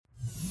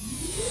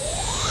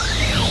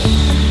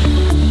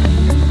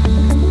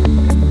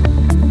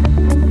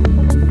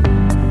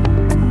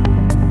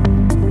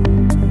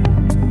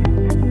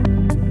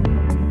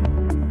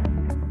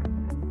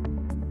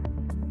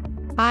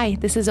Hi,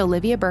 this is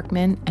Olivia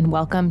Berkman, and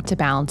welcome to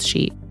Balance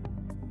Sheet.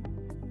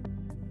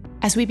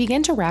 As we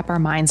begin to wrap our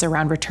minds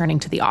around returning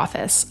to the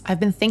office, I've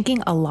been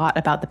thinking a lot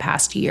about the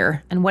past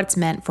year and what it's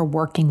meant for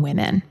working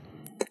women.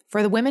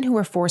 For the women who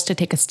were forced to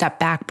take a step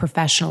back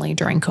professionally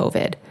during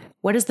COVID,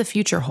 what does the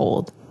future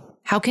hold?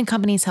 How can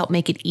companies help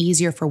make it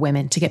easier for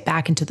women to get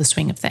back into the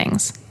swing of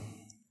things?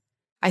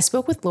 I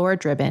spoke with Laura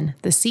Dribbin,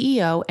 the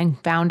CEO and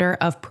founder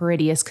of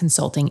Peridius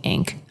Consulting,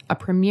 Inc., a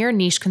premier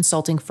niche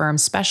consulting firm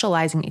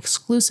specializing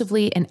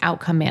exclusively in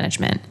outcome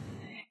management.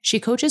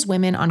 She coaches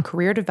women on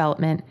career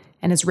development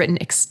and has written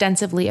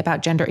extensively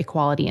about gender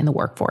equality in the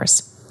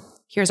workforce.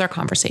 Here's our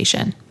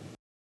conversation.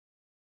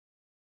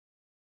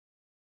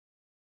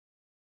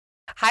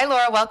 Hi,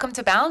 Laura. Welcome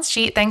to Balance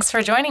Sheet. Thanks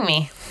for joining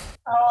me.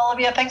 Oh,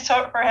 Olivia, thanks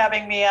for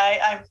having me.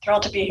 I'm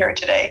thrilled to be here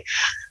today.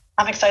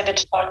 I'm excited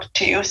to talk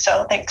to you,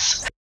 so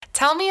thanks.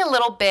 Tell me a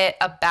little bit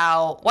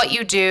about what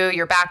you do,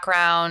 your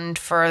background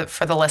for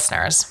the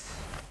listeners.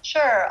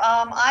 Sure.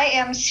 I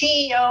am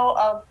CEO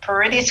of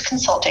Peridius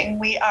Consulting.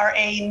 We are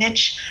a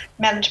niche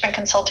management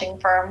consulting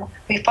firm.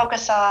 We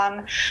focus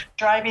on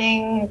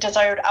driving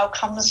desired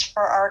outcomes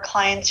for our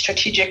clients'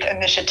 strategic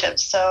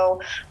initiatives.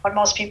 So what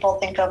most people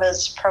think of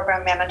as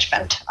program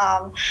management.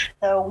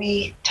 Though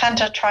we tend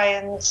to try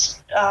and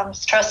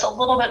stress a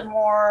little bit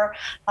more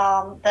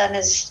than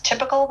is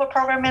typical of a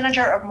program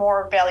manager of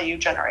more value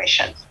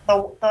generation.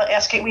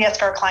 We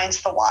ask our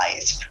clients the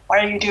whys. Why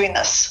are you doing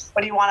this?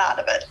 What do you want out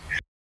of it?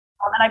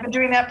 And I've been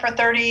doing that for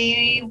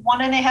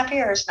 31 and a half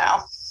years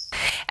now.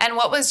 And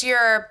what's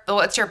your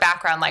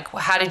background like?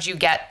 How did you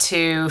get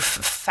to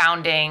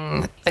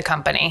founding the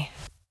company?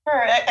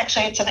 Sure.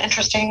 Actually, it's an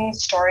interesting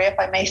story, if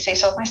I may say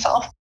so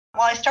myself.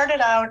 Well, I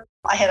started out,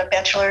 I had a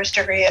bachelor's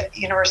degree at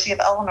University of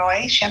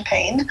Illinois,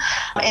 Champaign,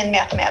 in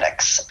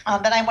mathematics.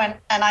 Then I went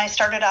and I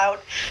started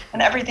out,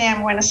 and everything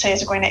I'm going to say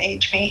is going to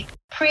age me.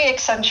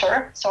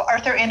 Pre-Accenture, so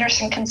Arthur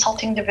Andersen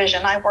Consulting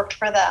Division, I worked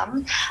for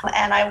them,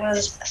 and I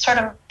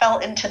fell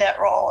into that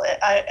role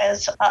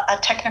as a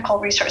technical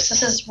resource.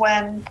 This is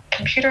when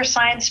computer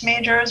science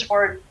majors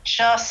were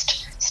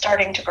just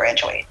starting to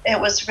graduate. It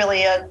was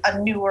really a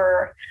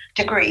newer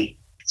degree.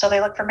 So they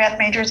looked for math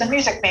majors and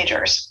music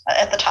majors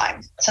at the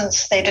time,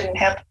 since they didn't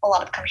have a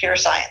lot of computer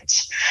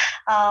science.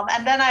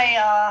 And then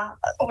I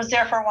was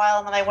there for a while,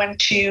 and then I went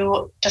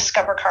to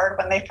Discover Card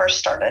when they first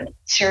started.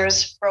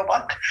 Sears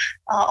Roebuck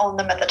owned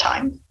them at the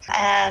time.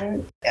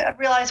 And I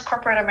realized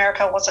corporate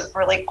America wasn't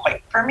really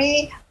quite for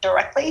me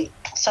directly.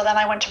 So then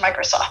I went to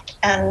Microsoft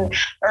and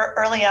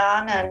early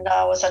on and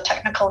was a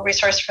technical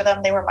resource for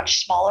them. They were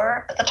much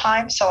smaller at the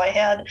time, so I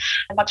had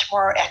much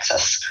more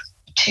access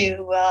to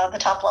the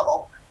top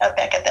level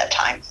back at that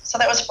time. So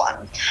that was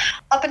fun.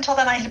 Up until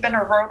then, I had been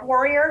a road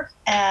warrior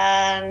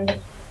and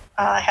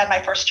had my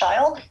first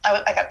child.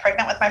 I got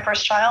pregnant with my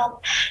first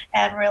child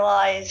and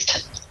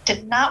realized I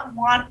didn't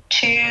want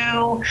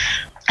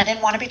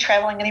to be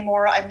traveling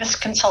anymore. I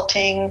missed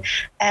consulting,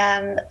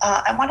 and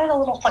I wanted a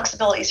little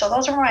flexibility. So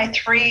those were my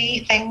three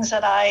things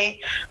that I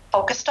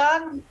focused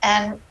on.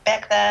 And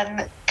back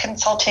then,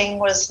 consulting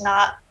was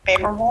not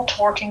favorable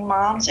to working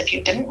moms if you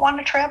didn't want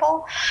to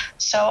travel.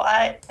 So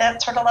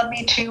that sort of led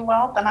me to,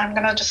 then I'm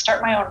going to just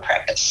start my own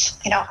practice.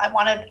 I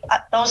wanted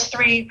those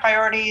three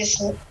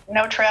priorities: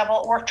 no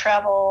travel, work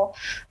travel,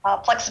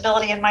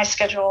 flexibility in my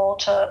schedule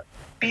to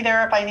be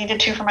there if I needed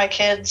to for my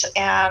kids,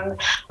 and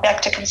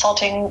back to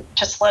consulting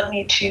just led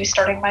me to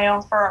starting my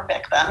own firm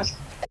back then.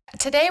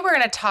 Today, we're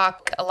going to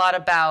talk a lot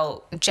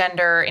about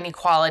gender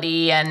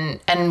inequality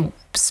and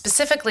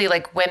specifically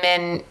like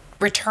women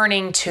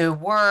returning to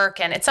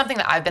work. And it's something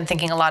that I've been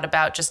thinking a lot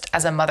about just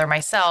as a mother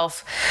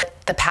myself,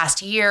 the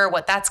past year,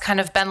 what that's kind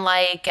of been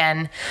like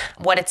and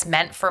what it's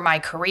meant for my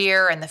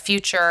career and the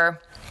future.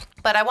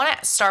 But I want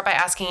to start by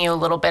asking you a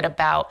little bit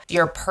about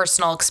your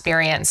personal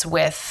experience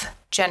with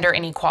gender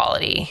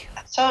inequality.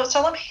 So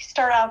let me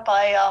start out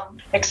by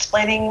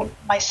explaining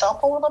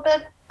myself a little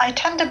bit. I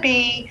tend to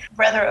be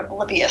rather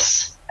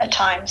oblivious at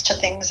times to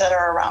things that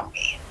are around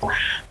me.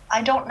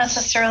 I don't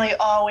necessarily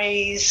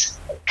always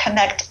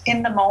connect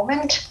in the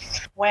moment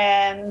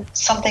when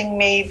something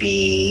may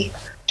be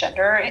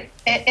gender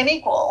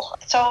unequal.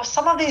 So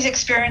some of these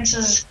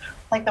experiences,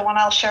 like the one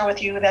I'll share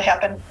with you that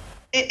happened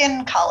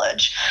in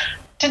college,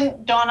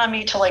 didn't dawn on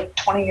me till like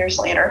 20 years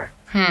later.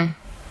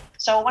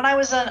 So when I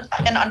was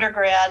an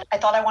undergrad, I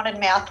thought I wanted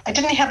math. I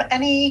didn't have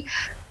any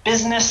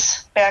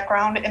business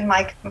background in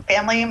my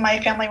family.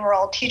 My family were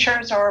all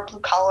teachers or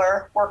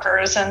blue-collar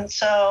workers. And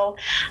so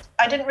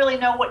I didn't really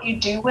know what you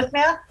do with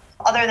math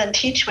other than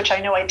teach, which I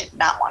know I did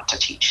not want to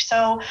teach.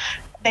 So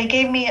they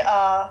gave me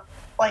a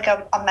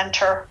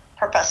mentor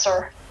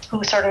professor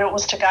who sort of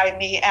was to guide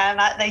me.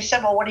 And they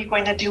said, well, what are you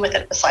going to do with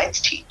it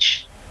besides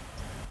teach?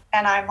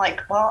 And I'm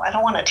like, well, I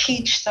don't want to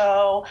teach.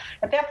 So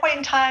at that point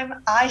in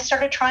time, I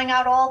started trying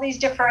out all these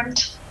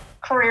different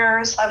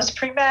careers. I was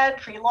pre-med,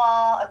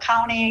 pre-law,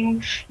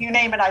 accounting, you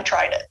name it, I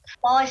tried it.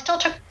 Well, I still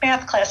took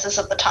math classes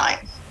at the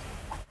time.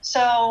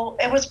 So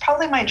it was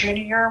probably my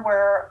junior year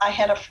where I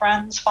had a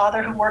friend's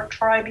father who worked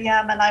for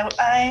IBM. And I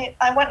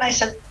went and I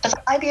said, does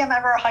IBM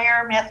ever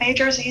hire math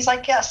majors? He's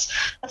like, yes,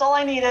 that's all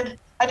I needed.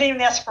 I didn't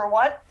even ask for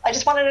what. I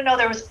just wanted to know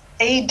there was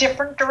a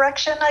different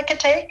direction I could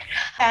take.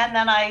 And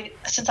then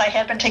since I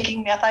had been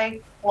taking math,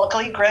 I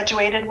luckily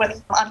graduated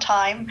on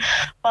time.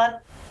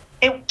 But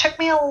it took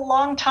me a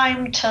long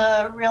time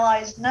to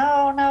realize,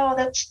 no,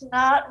 that's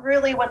not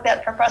really what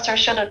that professor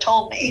should have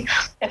told me.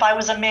 If I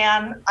was a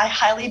man, I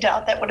highly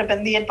doubt that would have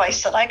been the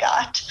advice that I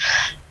got.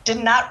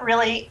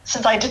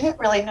 Since I didn't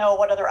really know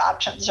what other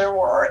options there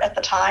were at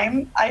the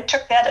time, I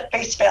took that at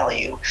face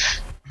value,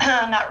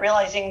 not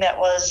realizing that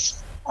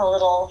was a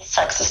little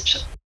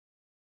sexist.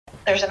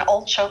 There's an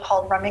old show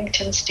called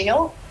Remington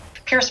Steele.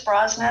 Pierce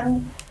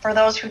Brosnan, for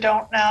those who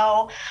don't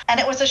know. And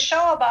it was a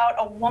show about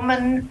a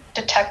woman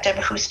detective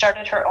who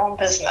started her own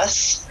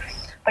business,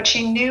 but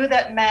she knew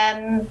that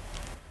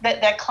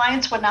that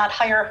clients would not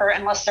hire her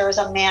unless there was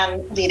a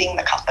man leading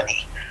the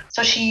company.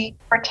 So she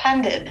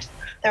pretended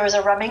there was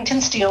a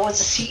Remington Steele, was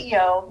the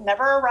CEO,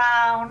 never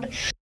around.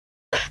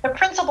 The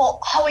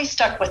principle always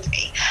stuck with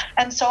me.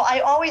 And so I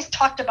always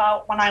talked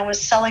about when I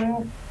was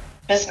selling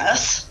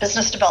business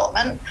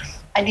development,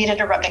 I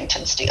needed a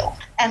Remington Steele.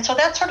 And so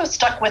that sort of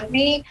stuck with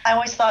me. I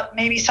always thought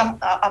maybe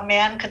a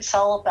man could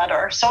sell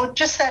better. So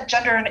just that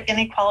gender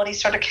inequality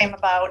sort of came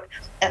about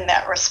in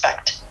that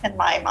respect in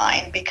my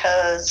mind,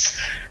 because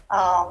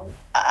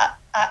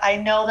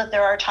I know that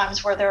there are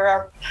times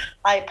where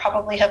I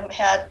probably have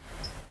had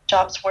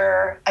jobs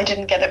where I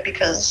didn't get it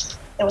because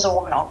it was a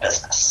woman-owned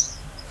business.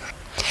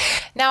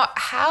 Now,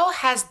 how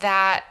has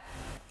that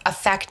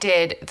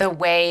affected the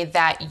way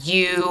that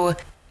you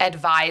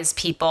advise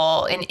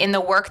people in the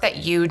work that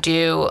you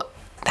do?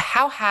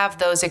 How have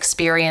those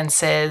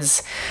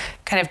experiences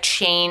kind of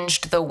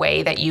changed the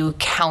way that you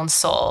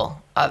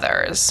counsel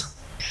others?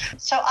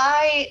 So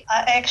I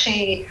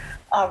actually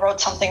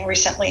wrote something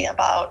recently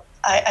about,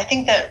 I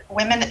think that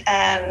women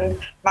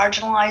and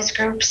marginalized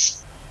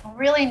groups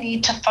really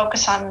need to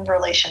focus on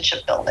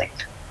relationship building.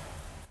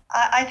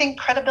 I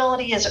think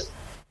credibility is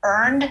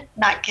earned,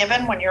 not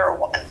given, when you're a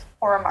woman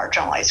or a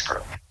marginalized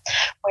group,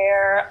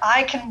 where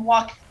I can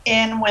walk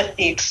in with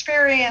the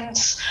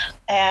experience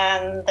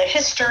and the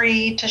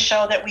history to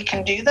show that we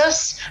can do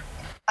this.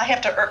 I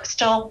have to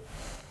still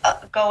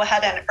go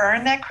ahead and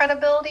earn that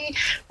credibility,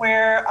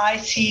 where I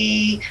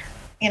see,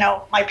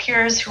 my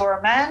peers who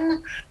are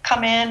men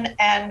come in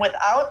and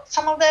without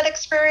some of that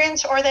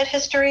experience or that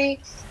history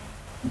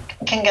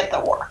can get the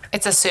work.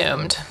 It's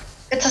assumed.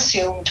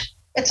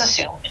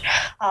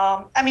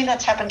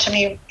 That's happened to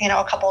me,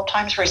 a couple of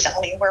times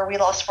recently, where we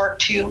lost work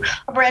to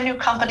a brand new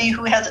company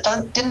who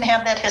didn't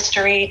have that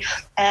history,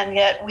 and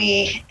yet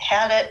we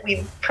had it,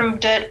 we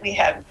proved it, we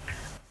had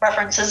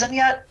references, and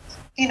yet,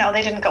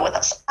 they didn't go with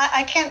us.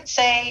 I can't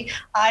say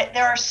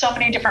there are so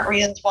many different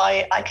reasons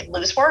why I could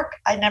lose work.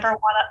 I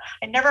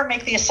never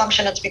make the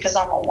assumption it's because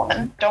I'm a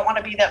woman. Don't want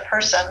to be that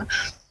person.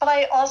 But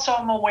I also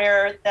am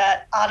aware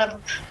that out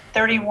of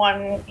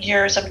 31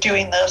 years of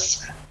doing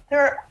this,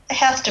 there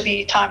has to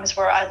be times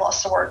where I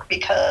lost the work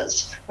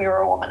because we were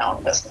a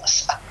woman-owned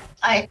business.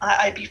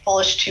 I'd be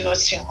foolish to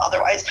assume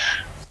otherwise,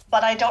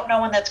 but I don't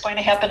know when that's going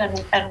to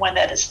happen and when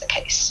that is the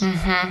case.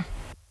 Mm-hmm.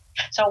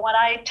 So what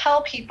I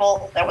tell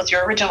people, that was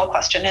your original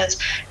question, is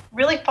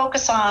really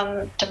focus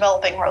on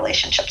developing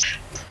relationships.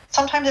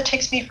 Sometimes it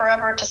takes me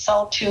forever to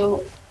sell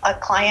to a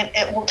client.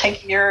 It will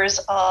take years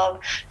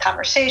of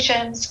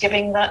conversations,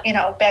 giving the,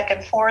 back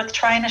and forth,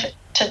 trying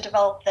to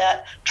develop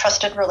that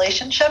trusted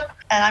relationship.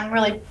 And I'm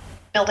really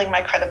building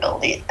my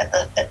credibility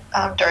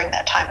during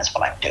that time is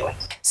what I'm doing.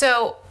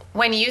 So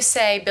when you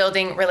say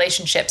building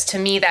relationships, to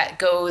me, that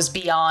goes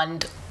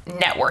beyond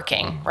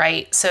networking,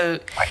 right? So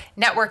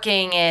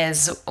networking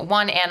is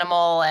one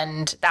animal,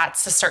 and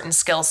that's a certain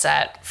skill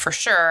set for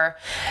sure.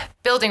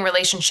 Building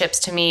relationships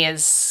to me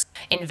is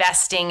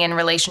investing in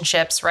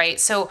relationships, right?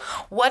 So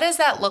what does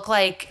that look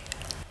like?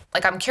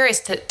 Like, I'm curious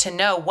to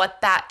know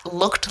what that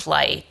looked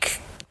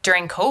like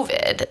during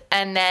COVID.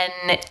 And then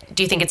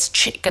do you think it's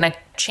going to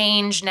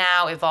change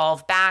now,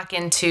 evolve back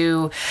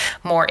into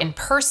more in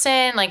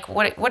person? Like,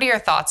 what are your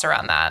thoughts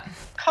around that?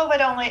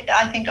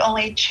 COVID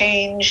only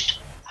changed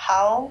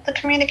how the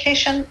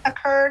communication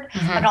occurred.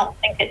 Mm-hmm. I don't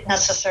think it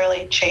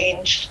necessarily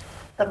changed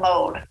the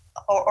mode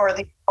or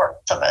the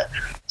importance of it.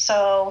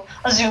 So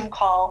a Zoom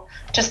call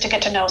just to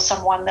get to know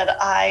someone that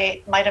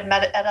I might have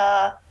met at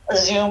a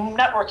Zoom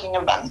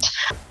networking event.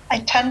 I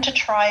tend to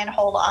try and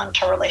hold on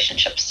to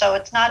relationships. So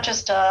it's not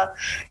just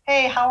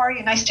hey, how are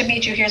you? Nice to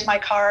meet you. Here's my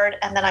card.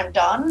 And then I'm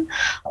done.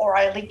 Or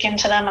I leak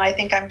into them and I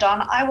think I'm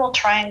done. I will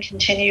try and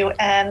continue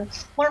and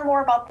learn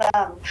more about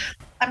them.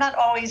 I'm not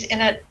always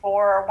in it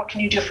for what can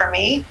you do for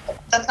me.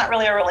 That's not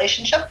really a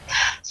relationship.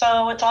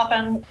 So it's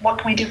often what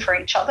can we do for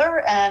each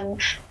other? And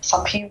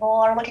some people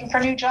are looking for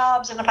new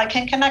jobs. And if I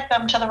can connect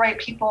them to the right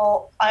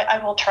people, I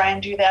will try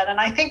and do that. And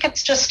I think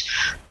it's just,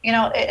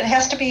 it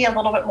has to be a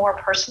little bit more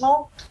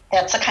personal.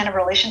 That's the kind of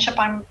relationship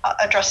I'm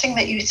addressing,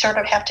 that you sort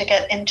of have to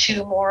get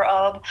into more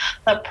of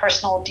the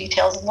personal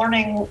details,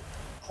 learning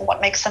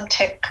what makes them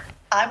tick,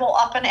 I will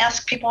often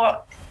ask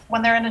people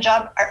when they're in a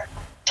job,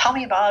 tell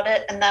me about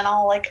it. And then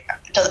I'll like,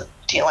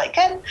 do you like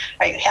it?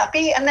 Are you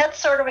happy? And that's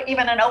sort of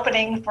even an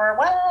opening for,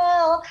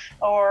 well,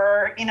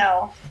 or,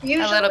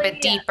 usually a little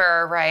bit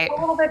deeper, right? A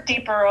little bit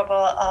deeper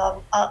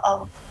of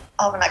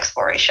an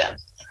exploration,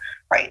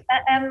 right?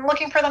 And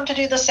looking for them to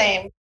do the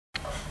same.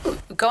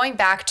 Going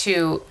back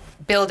to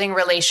building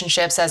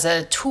relationships as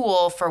a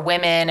tool for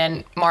women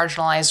and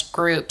marginalized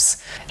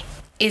groups,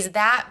 is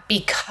that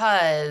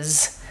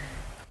because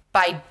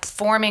by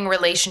forming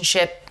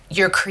relationship,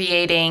 you're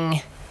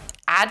creating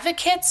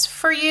advocates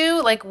for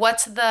you? Like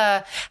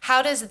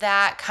how does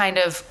that kind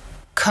of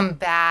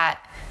combat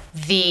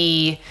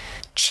the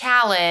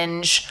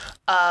challenge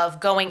of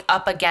going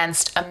up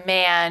against a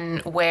man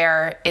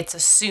where it's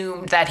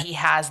assumed that he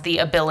has the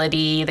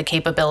ability, the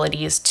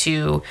capabilities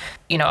to,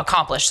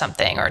 accomplish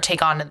something or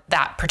take on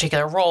that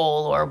particular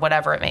role or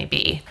whatever it may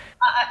be?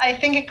 I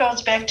think it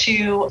goes back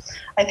to,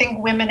 I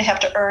think women have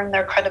to earn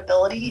their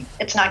credibility.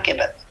 It's not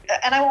given.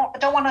 And I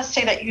don't want to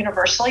say that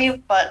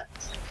universally, but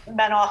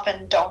men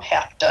often don't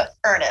have to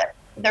earn it.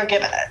 They're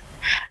given it.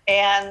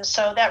 And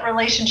so that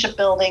relationship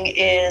building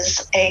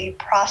is a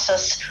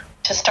process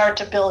to start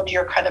to build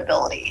your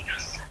credibility.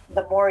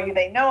 The more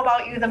they know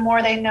about you, the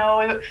more they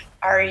know,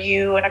 are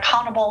you an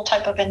accountable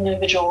type of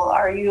individual?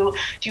 Do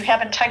you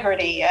have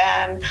integrity?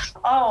 And,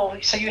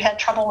 so you had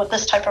trouble with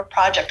this type of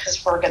project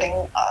because we're getting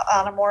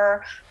on a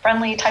more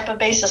friendly type of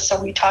basis.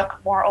 So we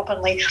talk more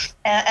openly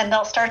and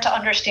they'll start to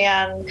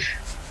understand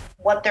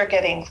what they're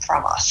getting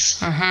from us.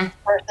 Mm-hmm.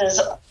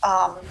 Versus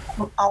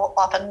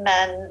often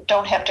men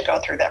don't have to go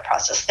through that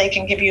process. They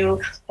can give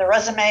you the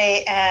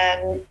resume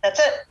and that's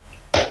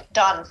it,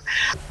 done.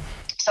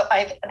 So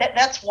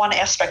that's one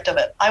aspect of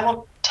it. I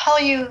will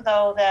tell you,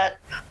 though, that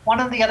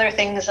one of the other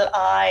things that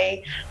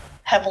I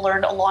have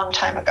learned a long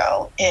time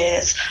ago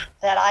is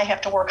that I have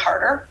to work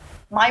harder.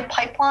 My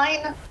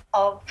pipeline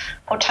of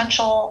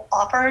potential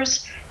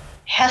offers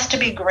has to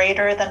be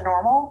greater than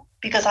normal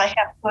because I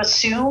have to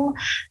assume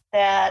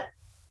that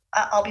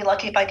I'll be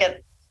lucky if I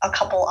get a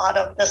couple out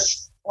of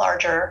this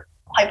larger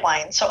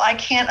pipeline. So I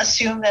can't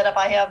assume that if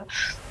I have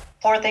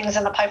 4 things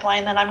in the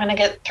pipeline, then I'm going to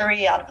get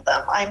 3 out of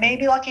them. I may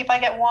be lucky if I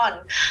get 1.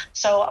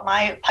 So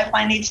my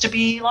pipeline needs to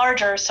be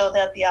larger so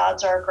that the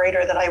odds are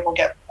greater that I will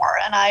get more.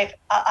 And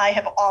I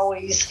have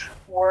always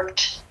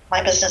worked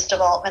my business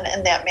development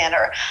in that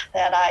manner,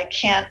 that I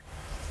can't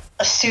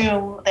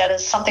assume that if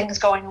something's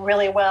going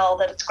really well,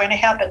 that it's going to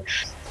happen.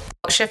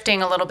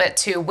 Shifting a little bit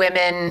to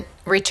women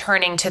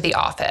returning to the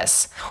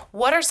office,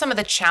 what are some of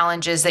the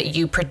challenges that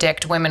you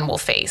predict women will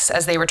face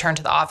as they return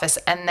to the office?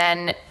 And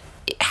then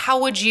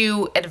how would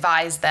you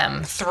advise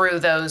them through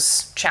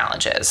those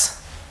challenges?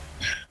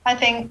 I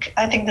think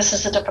this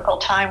is a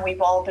difficult time.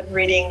 We've all been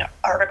reading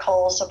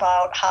articles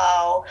about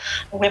how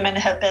women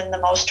have been the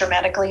most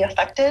dramatically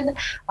affected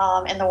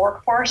in the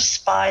workforce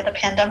by the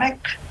pandemic.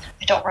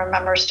 I don't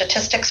remember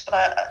statistics,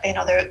 but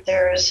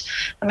there's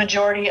the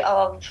majority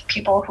of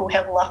people who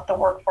have left the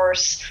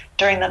workforce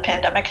during the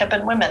pandemic have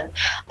been women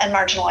and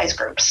marginalized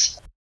groups.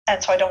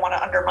 And so I don't want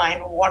to undermine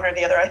one or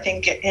the other. I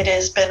think it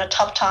has been a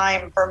tough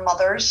time for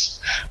mothers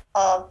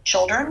of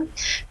children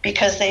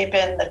because they've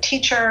been the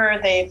teacher,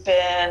 they've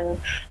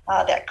been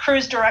that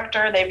cruise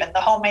director, they've been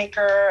the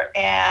homemaker,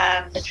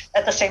 and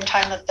at the same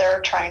time that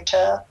they're trying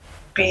to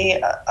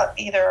be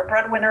either a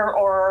breadwinner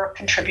or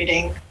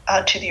contributing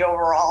to the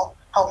overall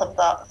health of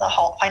the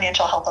home,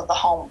 financial health of the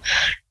home.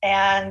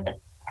 And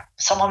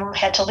some of them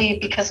had to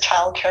leave because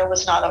childcare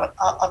was not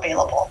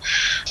available.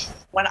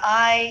 When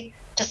I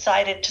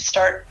decided to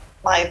start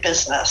my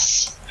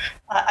business,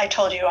 I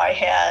told you I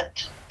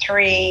had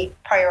 3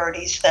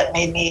 priorities that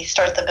made me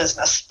start the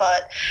business.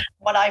 But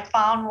what I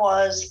found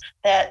was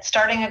that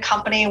starting a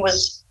company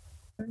was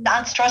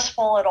not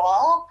stressful at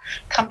all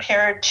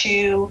compared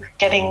to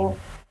getting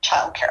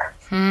childcare.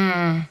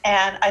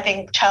 And I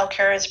think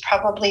childcare is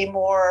probably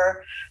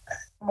more,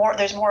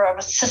 there's more of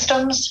a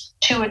systems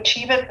to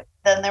achieve it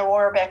than there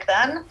were back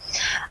then.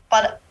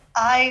 But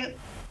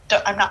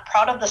I'm not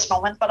proud of this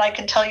moment, but I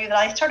can tell you that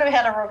I sort of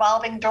had a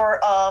revolving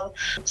door of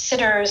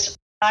sitters.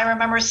 I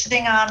remember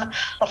sitting on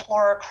the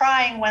floor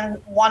crying when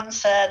one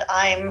said,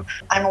 I'm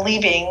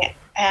leaving.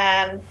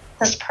 And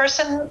this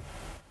person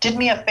did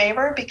me a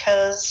favor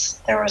because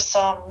there were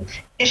some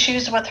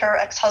issues with her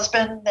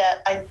ex-husband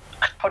that I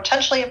could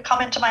potentially have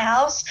come into my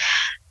house.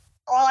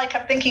 All I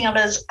kept thinking of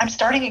is, I'm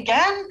starting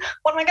again?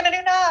 What am I going to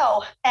do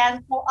now?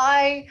 And so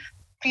I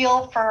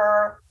feel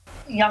for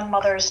young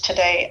mothers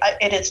today.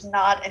 It is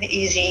not an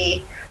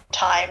easy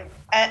time.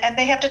 And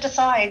they have to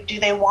decide, do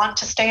they want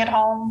to stay at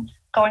home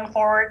going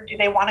forward? Do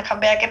they want to come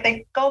back? If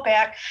they go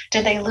back,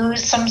 did they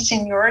lose some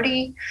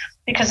seniority?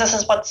 Because this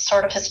is what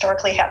sort of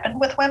historically happened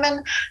with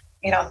women.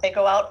 If they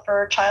go out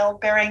for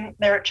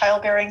their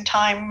childbearing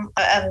time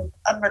and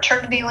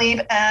maternity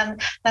leave,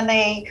 and then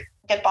they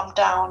get bumped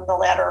down the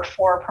ladder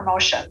for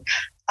promotion.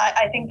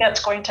 I think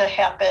that's going to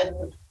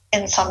happen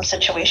in some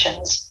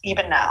situations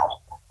even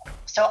now.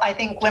 So I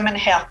think women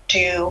have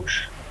to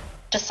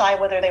decide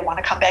whether they want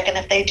to come back. And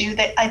if they do,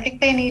 I think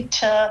they need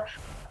to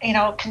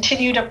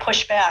continue to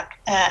push back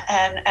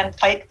and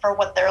fight for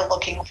what they're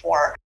looking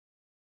for.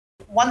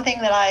 One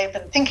thing that I've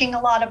been thinking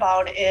a lot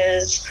about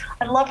is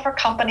I'd love for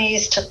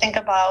companies to think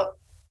about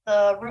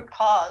the root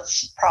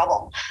cause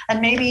problem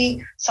and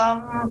maybe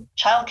some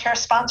childcare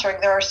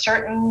sponsoring. There are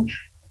certain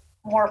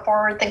more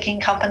forward-thinking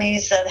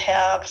companies that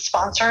have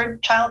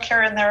sponsored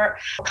childcare in their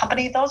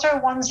company. Those are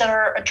ones that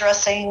are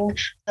addressing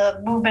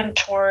the movement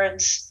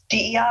towards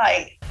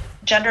DEI,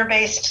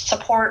 gender-based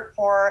support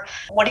for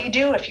what do you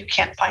do if you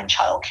can't find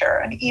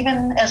childcare. And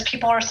even as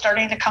people are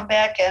starting to come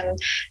back and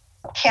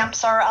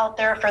camps are out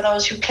there for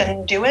those who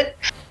can do it,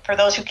 for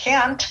those who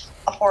can't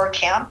afford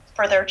camp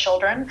for their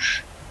children,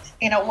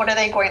 what are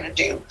they going to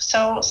do?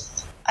 So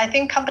I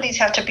think companies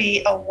have to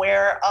be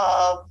aware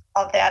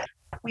of that.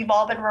 We've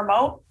all been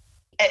remote.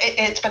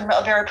 It's been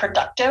a very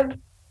productive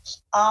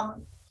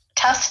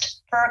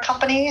test for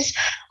companies.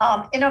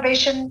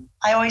 Innovation,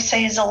 I always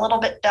say, is a little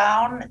bit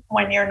down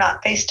when you're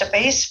not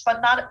face-to-face,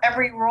 but not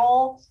every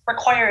role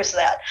requires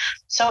that.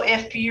 So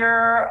if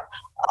you're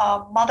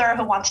a mother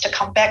who wants to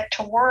come back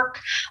to work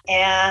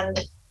and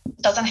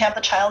doesn't have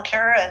the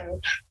childcare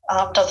and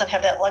doesn't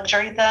have that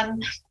luxury,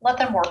 then let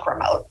them work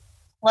remote.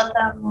 Let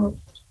them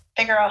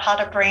figure out how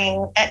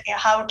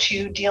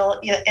to deal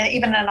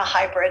even in a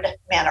hybrid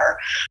manner.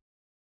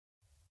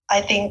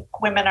 I think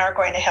women are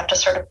going to have to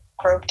sort of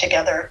group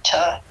together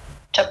to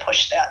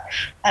push that.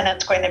 And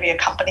it's going to be a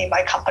company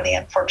by company,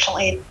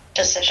 unfortunately,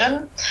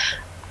 decision.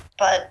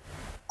 But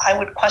I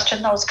would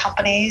question those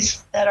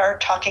companies that are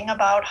talking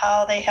about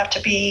how they have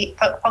to be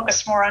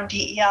focused more on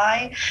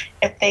DEI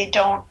if they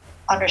don't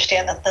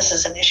understand that this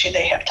is an issue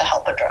they have to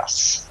help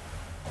address.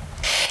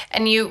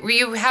 And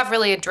you have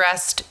really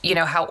addressed,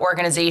 how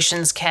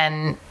organizations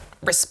can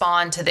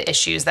respond to the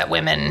issues that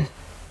women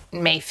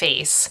may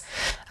face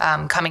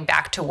coming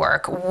back to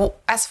work.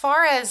 As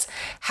far as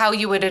how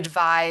you would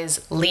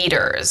advise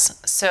leaders,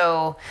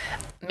 so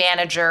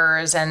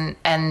managers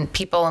and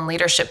people in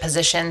leadership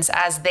positions,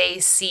 as they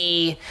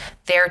see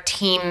their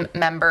team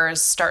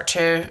members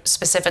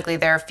specifically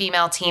their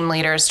female team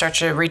leaders start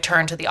to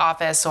return to the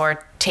office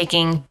or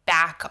taking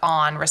back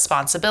on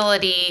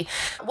responsibility,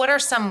 what are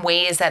some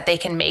ways that they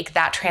can make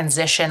that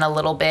transition a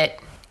little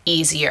bit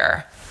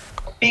easier?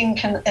 Being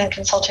in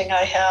consulting,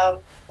 I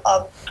have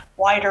a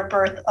wider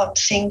berth of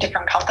seeing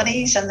different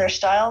companies and their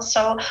styles.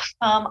 So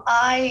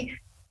I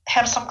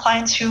have some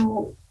clients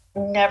who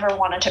never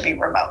wanted to be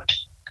remote,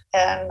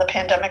 and the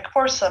pandemic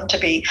forced them to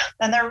be,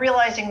 and they're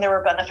realizing there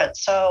were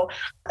benefits. So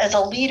as a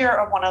leader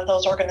of one of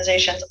those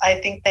organizations, I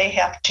think they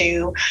have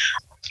to,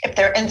 if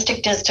their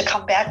instinct is to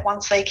come back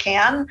once they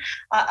can,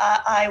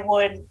 I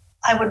would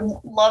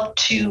love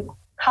to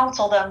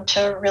counsel them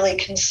to really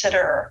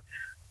consider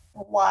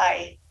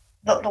why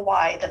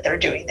that they're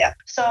doing that.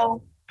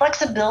 So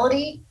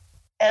flexibility,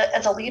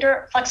 as a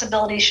leader,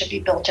 flexibility should be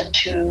built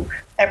into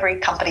every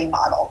company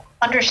model.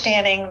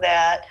 Understanding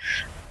that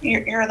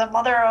you're the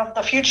mother of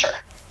the future.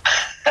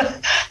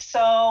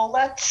 So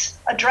let's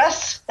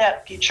address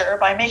that future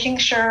by making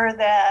sure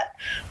that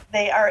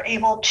they are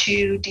able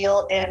to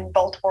deal in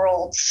both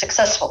worlds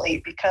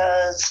successfully,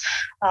 because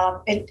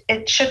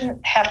it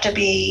shouldn't have to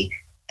be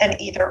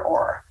an either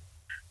or.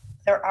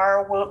 There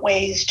are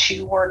ways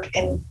to work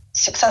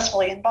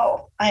successfully in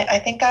both. I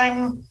think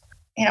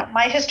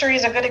my history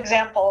is a good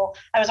example.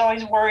 I was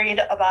always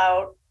worried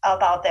about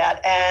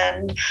that.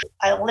 And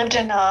I lived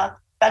in a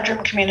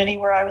bedroom community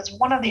where I was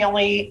one of the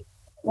only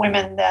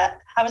women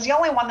I was the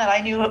only one that I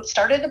knew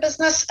started a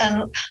business,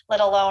 and let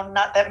alone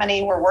not that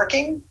many were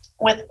working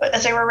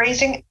as they were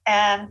raising.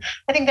 And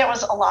I think that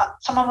was a lot.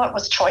 Some of it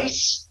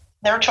was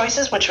their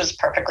choices, which was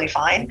perfectly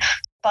fine.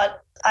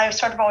 But I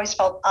sort of always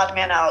felt odd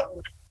man out.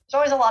 There's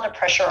always a lot of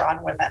pressure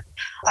on women.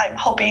 I'm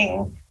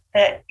hoping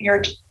that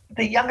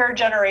the younger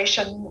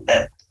generation,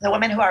 the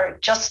women who are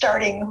just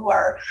starting, who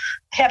are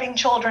having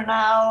children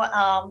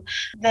now,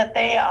 that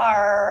they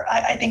are,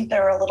 I think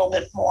they're a little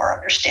bit more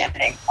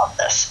understanding of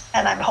this.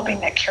 And I'm hoping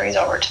that carries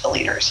over to the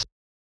leaders.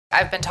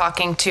 I've been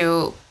talking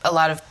to a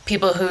lot of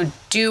people who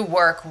do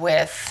work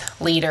with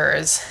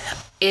leaders,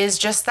 is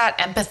just that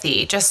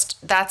empathy.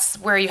 That's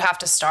where you have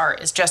to start,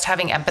 is just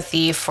having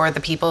empathy for the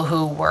people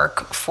who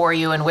work for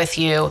you and with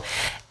you.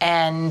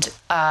 And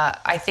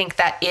I think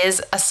that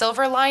is a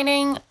silver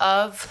lining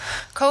of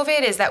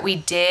COVID, is that we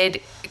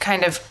did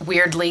kind of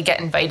weirdly get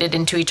invited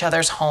into each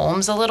other's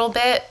homes a little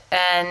bit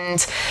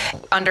and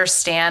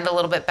understand a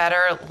little bit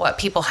better what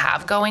people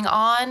have going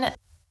on.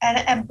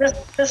 And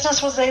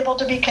business was able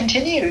to be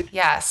continued.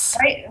 Yes.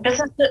 Right.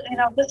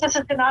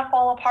 Businesses did not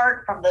fall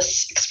apart from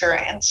this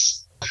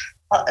experience,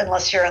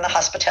 unless you're in the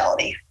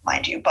hospitality,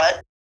 mind you.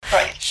 But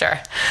right. Sure.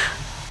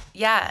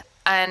 Yeah.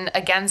 And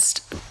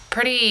against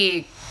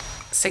pretty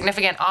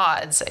significant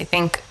odds, I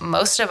think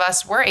most of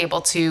us were able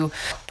to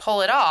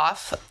pull it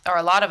off, or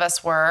a lot of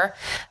us were,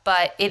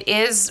 but it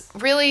is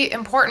really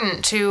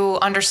important to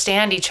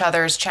understand each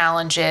other's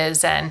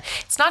challenges. And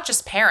it's not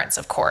just parents,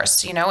 of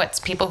course, it's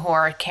people who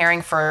are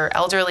caring for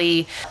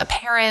elderly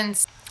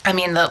parents, I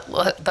mean,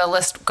 the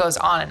list goes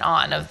on and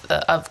on of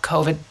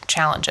COVID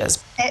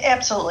challenges.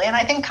 Absolutely. And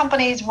I think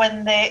companies,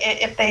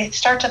 if they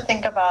start to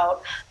think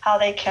about how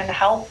they can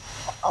help,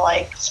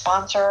 like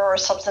sponsor or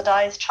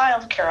subsidize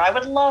childcare, I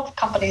would love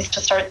companies to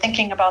start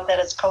thinking about that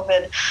as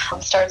COVID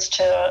starts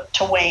to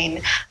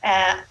wane.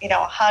 And,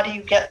 how do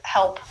you get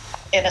help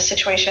in a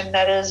situation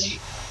that is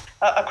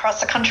across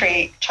the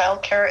country,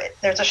 childcare,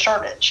 there's a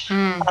shortage.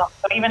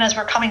 But even as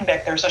we're coming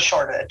back, there's a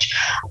shortage.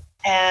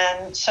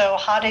 And so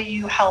how do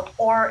you help?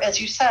 Or as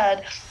you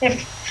said,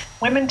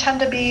 if women tend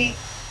to be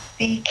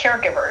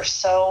caregivers,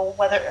 so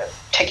whether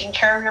taking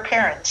care of your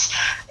parents,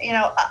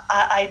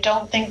 I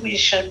don't think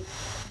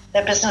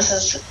that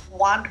businesses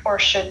want or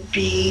should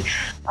be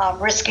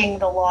risking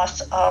the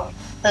loss of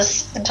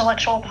this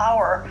intellectual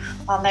power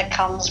that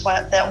comes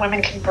that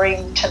women can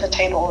bring to the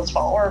table as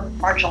well, or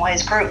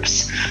marginalized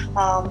groups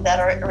that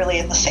are really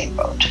in the same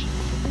boat.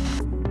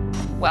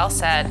 Well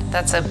said.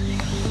 That's a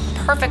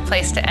perfect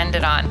place to end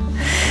it on.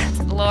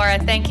 Laura,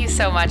 thank you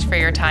so much for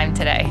your time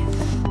today.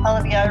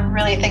 Olivia,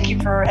 really thank you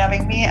for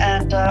having me,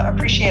 and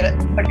appreciate it,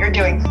 what you're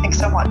doing. Thanks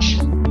so much.